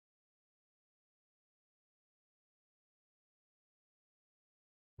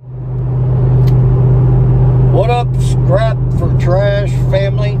trash,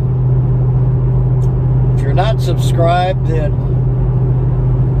 family. If you're not subscribed, then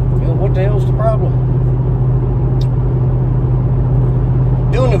what the hell's the problem?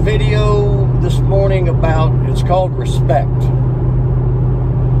 Doing a video this morning about, it's called respect.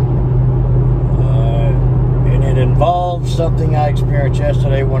 And it involves something I experienced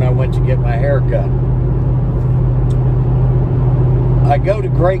yesterday when I went to get my hair cut. I go to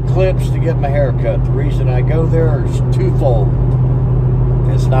Great Clips to get my hair cut. The reason I go there is twofold.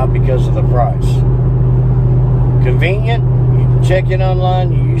 It's not because of the price. Convenient, you can check in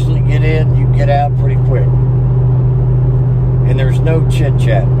online, you usually get in, you get out pretty quick. And there's no chit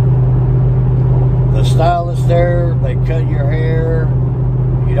chat. The stylist there, they cut your hair.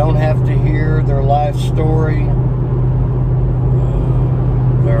 You don't have to hear their life story,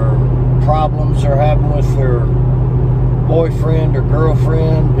 their problems they're having with their boyfriend or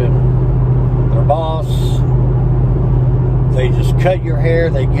girlfriend and their boss. They just cut your hair,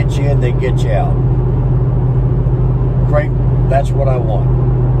 they get you in, they get you out. Great, that's what I want.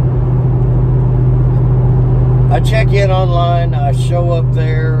 I check in online, I show up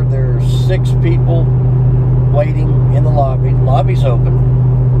there, there's 6 people waiting in the lobby. The lobby's open.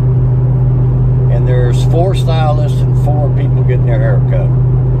 And there's 4 stylists and 4 people getting their hair cut.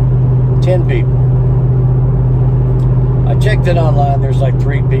 10 people. I checked it online, there's like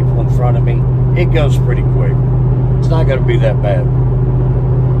 3 people in front of me. It goes pretty quick. It's not going to be that bad.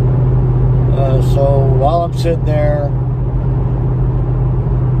 So while I'm sitting there,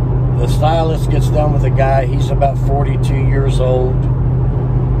 the stylist gets done with the guy. He's about 42 years old.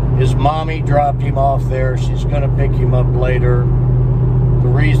 His mommy dropped him off there. She's going to pick him up later. The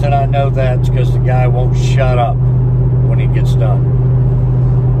reason I know that is because the guy won't shut up when he gets done.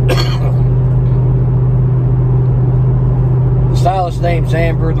 The stylist name's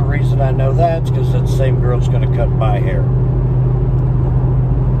Amber. The reason I know that is because that same girl's going to cut my hair.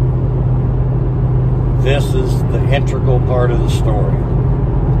 This is the integral part of the story.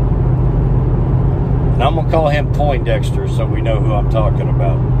 And I'm going to call him Poindexter so we know who I'm talking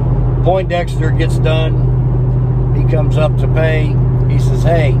about. Poindexter gets done. He comes up to pay. He says,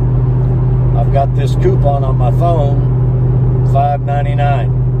 hey, I've got this coupon on my phone,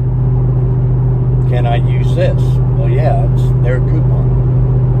 $5.99. Can I use this? Well, yeah, it's their coupon.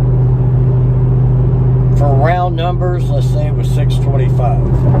 For round numbers, let's say it was $6.25.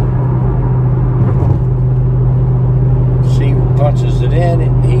 She punches it in,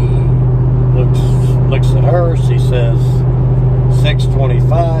 and he looks at her. She says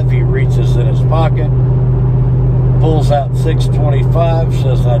 $6.25. He reaches in his pocket, pulls out $6.25,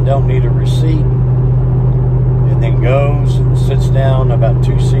 says I don't need a receipt, and then goes and sits down about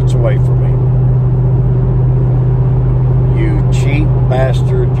 2 seats away from me. You cheap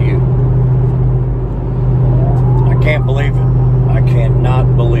bastard, you. I can't believe it. I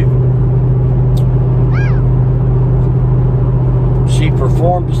cannot believe it. She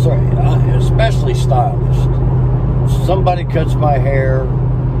performed, especially stylist. Somebody cuts my hair,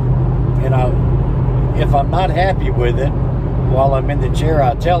 and if I'm not happy with it, while I'm in the chair,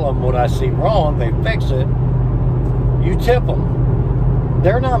 I tell them what I see wrong. They fix it. You tip them.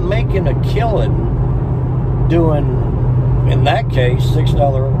 They're not making a killing doing, in that case, $6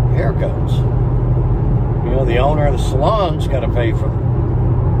 haircuts. You know, the owner of the salon's got to pay for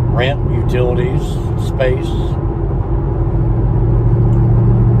rent, utilities, space.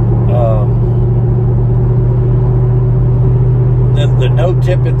 The no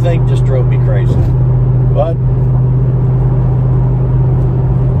tipping thing just drove me crazy. But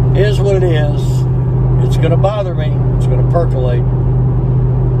it is what it is. It's going to bother me. It's going to percolate.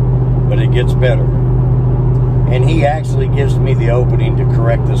 But it gets better. And he actually gives me the opening to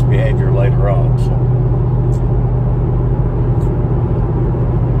correct this behavior later on.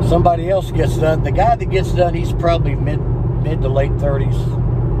 So somebody else gets done. The guy that gets done, he's probably mid to late 30s.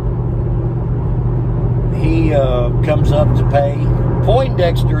 He comes up to pay.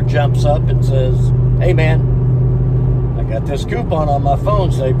 Poindexter jumps up and says, hey man, I got this coupon on my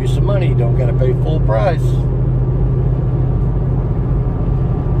phone, save you some money, you don't got to pay full price.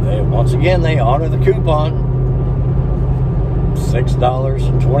 Once again, they honor the coupon.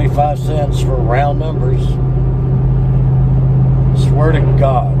 $6.25 for round numbers. Swear to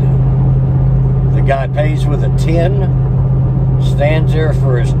God. The guy pays with a 10, stands there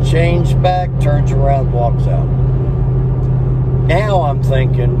for his change back, turns around, walks out. Now I'm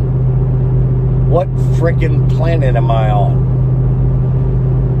thinking, what frickin' planet am I on?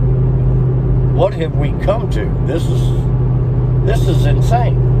 What have we come to? This is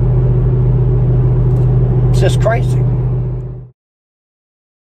insane. It's just crazy.